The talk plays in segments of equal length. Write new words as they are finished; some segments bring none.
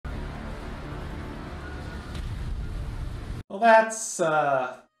Well,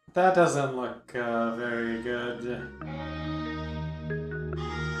 that doesn't look very good.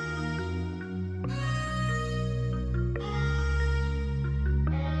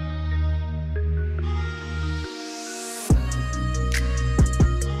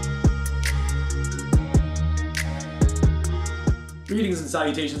 Greetings and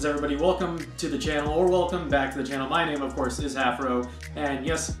salutations, everybody. Welcome to the channel, or welcome back to the channel. My name, of course, is Afro, and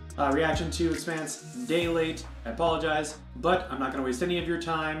yes, reaction to Expanse, day late. I apologize, but I'm not going to waste any of your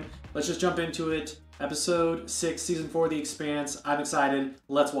time. Let's just jump into it. Episode 6, Season 4 of The Expanse. I'm excited.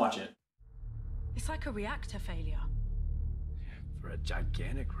 Let's watch it. It's like a reactor failure. For a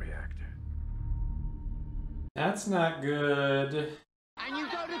gigantic reactor. That's not good. And you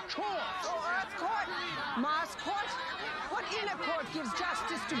go to court. Earth court, Mars court. What inner court gives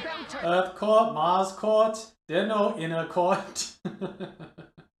justice to Belter? Earth court, Mars court. There's no inner court.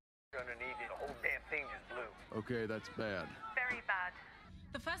 Underneath it, the whole damn thing just blew. Okay, that's bad. Very bad.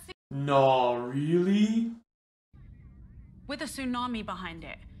 The first thing No, really? with a tsunami behind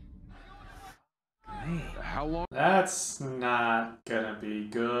it. Man, how long? That's not gonna be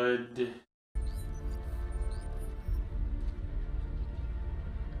good.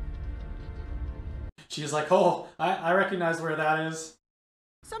 She's like, oh, I recognize where that is.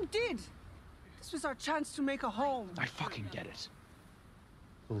 Some did. This was our chance to make a home. I fucking get it.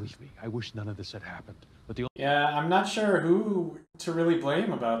 Believe me, I wish none of this had happened. But the Yeah, I'm not sure who to really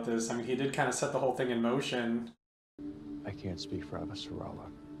blame about this. I mean, he did kind of set the whole thing in motion. I can't speak for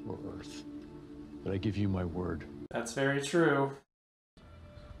Avasarala or Earth, but I give you my word. That's very true.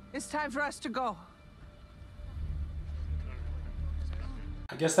 It's time for us to go.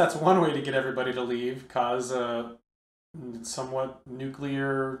 I guess that's one way to get everybody to leave, cause a somewhat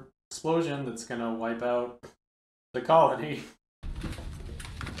nuclear explosion that's gonna wipe out the colony.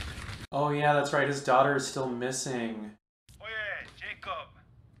 Oh yeah, that's right, his daughter is still missing. Oh yeah, Jacob.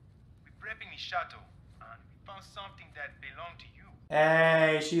 We're prepping the shuttle, and we found something that belonged to you.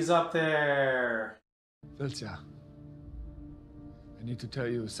 Hey, she's up there. Veltia, I need to tell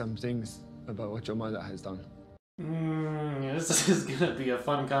you some things about what your mother has done. This is gonna be a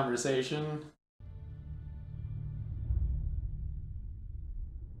fun conversation.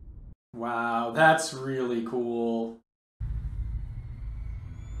 Wow, that's really cool.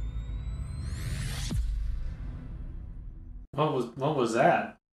 What was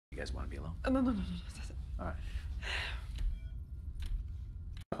that? You guys want to be alone? No. Alright.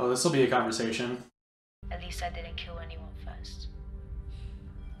 Oh, this will be a conversation. At least I didn't kill anyone first.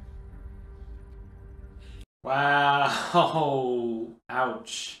 Wow.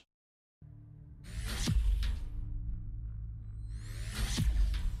 Ouch.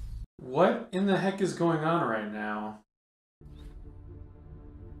 What in the heck is going on right now?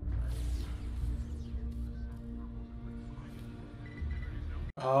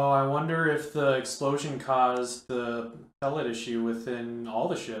 Oh, I wonder if the explosion caused the pellet issue within all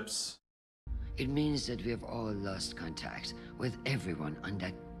the ships. It means that we have all lost contact with everyone on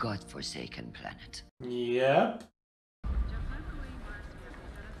that godforsaken planet. Yep.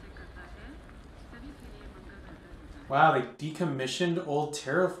 Wow, they decommissioned old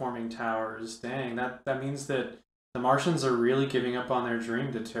terraforming towers. Dang, that means that the Martians are really giving up on their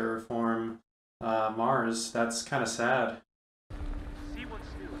dream to terraform Mars. That's kind of sad.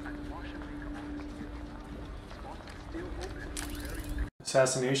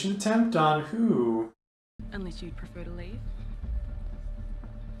 Assassination attempt on who? Unless you'd prefer to leave.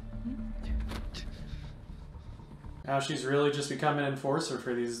 Now she's really just become an enforcer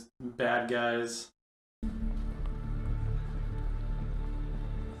for these bad guys.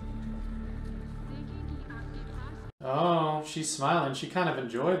 Oh, she's smiling. She kind of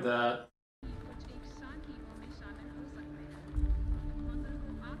enjoyed that.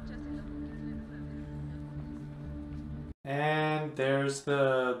 And there's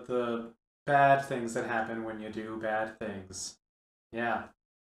the bad things that happen when you do bad things. Yeah.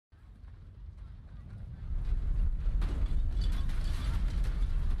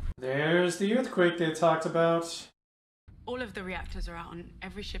 There's the earthquake they talked about. All of the reactors are out on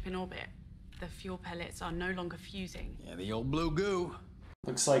every ship in orbit. The fuel pellets are no longer fusing. Yeah, the old blue goo.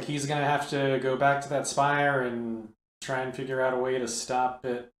 Looks like he's gonna have to go back to that spire and try and figure out a way to stop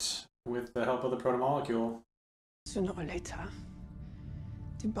it with the help of the protomolecule. Sooner or later,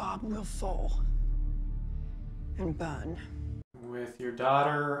 the bomb will fall and burn. With your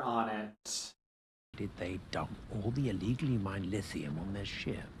daughter on it. Did they dump all the illegally mined lithium on their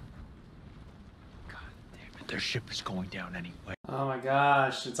ship? God damn it, their ship is going down anyway. Oh my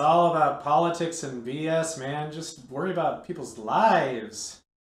gosh, it's all about politics and BS, man. Just worry about people's lives.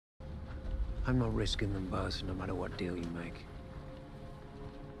 I'm not risking them both, no matter what deal you make.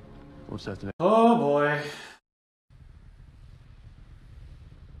 What's that? Oh boy.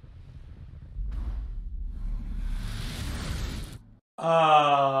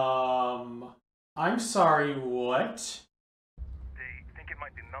 I'm sorry, what? They think it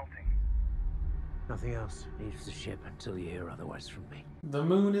might be melting. Nothing else leaves the ship until you hear otherwise from me. The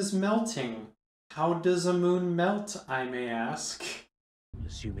moon is melting. How does a moon melt, I may ask?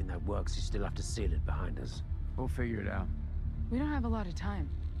 Assuming that works, you still have to seal it behind us. We'll figure it out. We don't have a lot of time.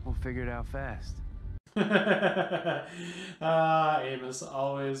 We'll figure it out fast. Amos,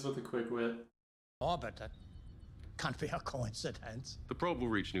 always with a quick wit. Orbit, that can't be a coincidence. The probe will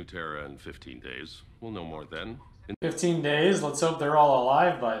reach New Terra in 15 days. We'll know more then. 15 days? Let's hope they're all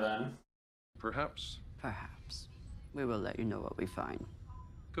alive by then. Perhaps. Perhaps. We will let you know what we find.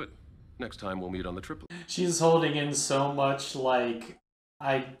 Good. Next time we'll meet on the triplet. She's holding in so much, like,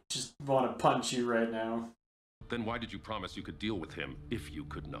 I just want to punch you right now. Then why did you promise you could deal with him if you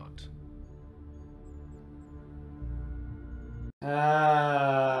could not?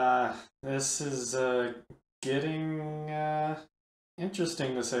 This is, getting,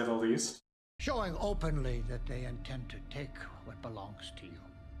 interesting to say the least. Showing openly that they intend to take what belongs to you.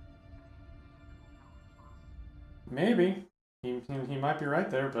 Maybe. He might be right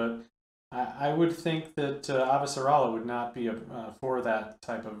there, but I would think that Avasarala would not be for that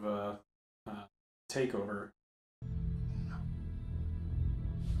type of takeover.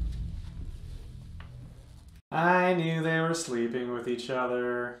 I knew they were sleeping with each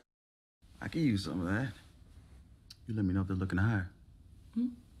other. I could use some of that. You let me know if they're looking to hire.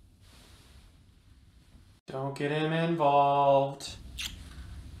 Don't get him involved.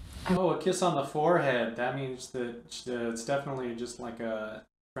 Oh, a kiss on the forehead. That means that it's definitely just like a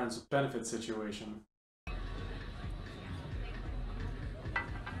friends with benefits situation.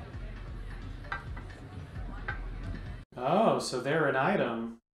 Oh, so they're an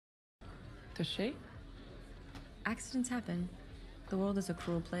item. Does she? Accidents happen. The world is a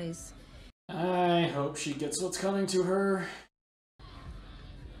cruel place. I hope she gets what's coming to her.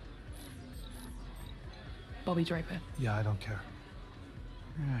 Bobby Draper. Yeah, I don't care.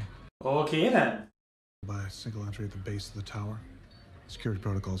 Right. Okay then. By a single entry at the base of the tower. Security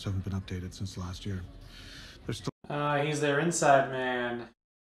protocols haven't been updated since last year. There's still he's their inside man.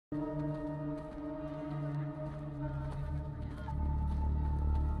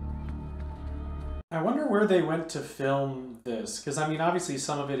 I wonder where they went to film this, because I mean obviously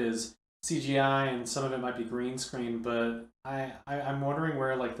some of it is CGI and some of it might be green screen, but I'm wondering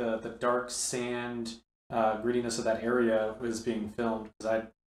where like the dark sand grittiness of that area was being filmed, because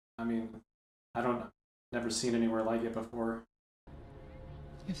I mean never seen anywhere like it before.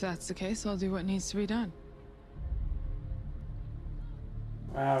 If that's the case, I'll do what needs to be done.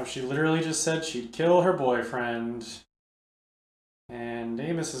 Wow, she literally just said she'd kill her boyfriend, and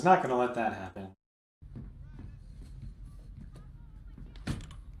Amos is not going to let that happen.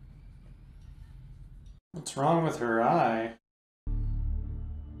 What's wrong with her eye?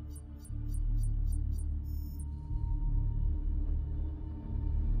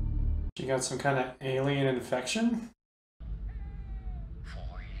 She got some kind of alien infection?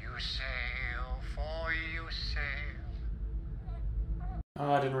 For you sail, for you sail.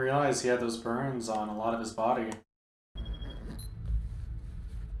 Oh, I didn't realize he had those burns on a lot of his body.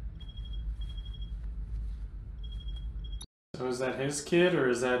 So is that his kid or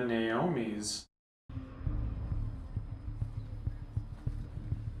is that Naomi's?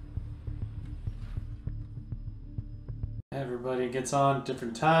 Everybody gets on at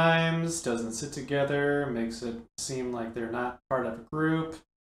different times, doesn't sit together, makes it seem like they're not part of a group.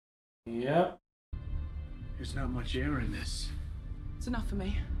 Yep. There's not much air in this. It's enough for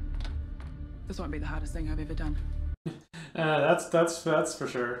me. This won't be the hardest thing I've ever done. That's for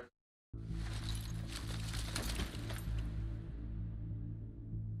sure.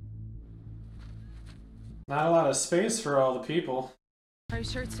 Not a lot of space for all the people. Are you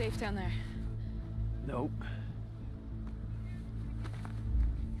sure it's safe down there? Nope.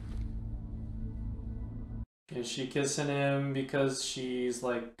 Is she kissing him because she's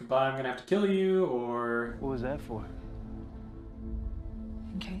like, goodbye, I'm gonna have to kill you, or... What was that for?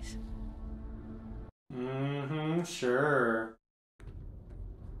 In case. Mm-hmm, sure.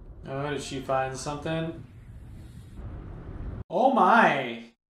 Oh, did she find something? Oh my!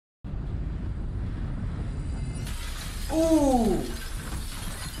 Ooh!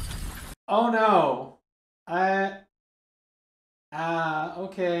 Oh no!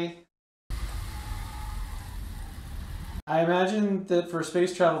 Okay. I imagine that for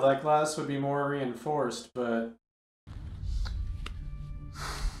space travel that glass would be more reinforced, but...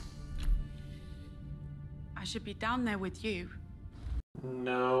 I should be down there with you.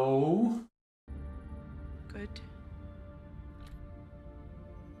 No. Good.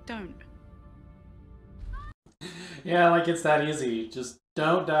 Don't. Yeah, like it's that easy. Just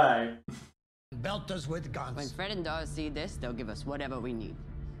don't die. Belt us with guns. When Fred and Dawes see this, they'll give us whatever we need.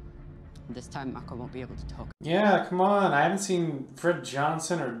 This time, Mako won't be able to talk. Yeah, come on. I haven't seen Fred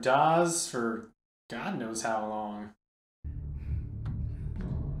Johnson or Dawes for God knows how long.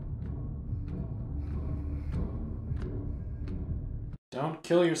 Don't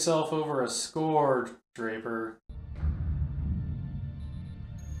kill yourself over a score, Draper.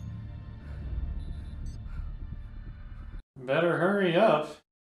 Better hurry up.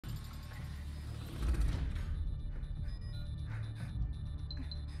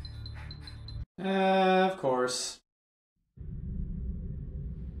 Of course.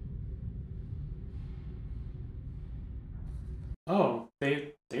 Oh,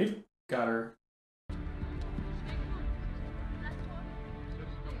 they've got her.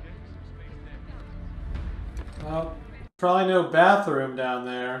 Well, probably no bathroom down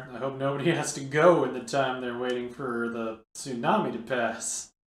there. I hope nobody has to go in the time they're waiting for the tsunami to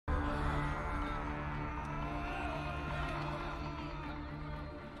pass.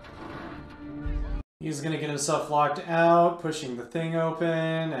 He's gonna get himself locked out, pushing the thing open,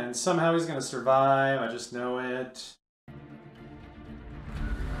 and somehow he's gonna survive. I just know it.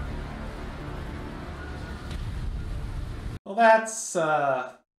 Well,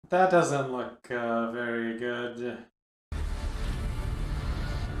 that doesn't look very good.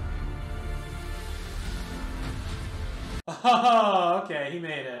 Oh, okay, he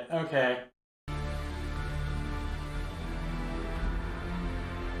made it. Okay.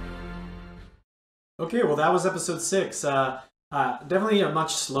 Okay, well that was episode 6. Definitely a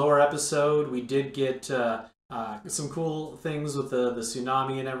much slower episode. We did get some cool things with the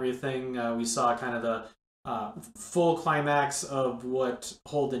tsunami and everything. We saw kind of the full climax of what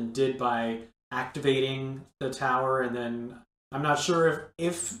Holden did by activating the tower, and then I'm not sure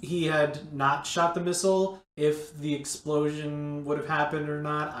if he had not shot the missile, if the explosion would have happened or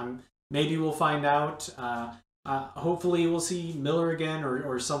not. Maybe we'll find out. Hopefully we'll see Miller again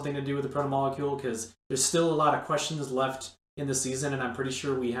or something to do with the protomolecule, because there's still a lot of questions left in the season, and I'm pretty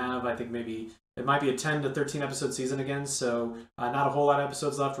sure we have, I think maybe it might be a 10 to 13 episode season again, so not a whole lot of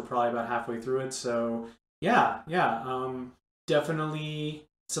episodes left. We're probably about halfway through it, so yeah, definitely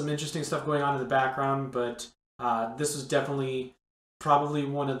some interesting stuff going on in the background, but this was definitely probably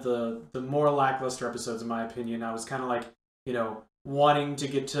one of the more lackluster episodes in my opinion. I was kind of like, you know, wanting to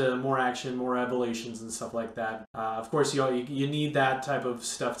get to more action, more revelations and stuff like that. Of course, you need that type of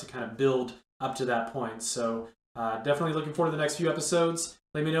stuff to kind of build up to that point. So definitely looking forward to the next few episodes.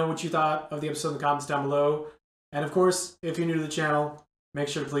 Let me know what you thought of the episode in the comments down below. And of course, if you're new to the channel, make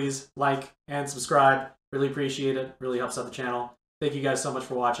sure to please like and subscribe. Really appreciate it. Really helps out the channel. Thank you guys so much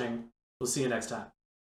for watching. We'll see you next time.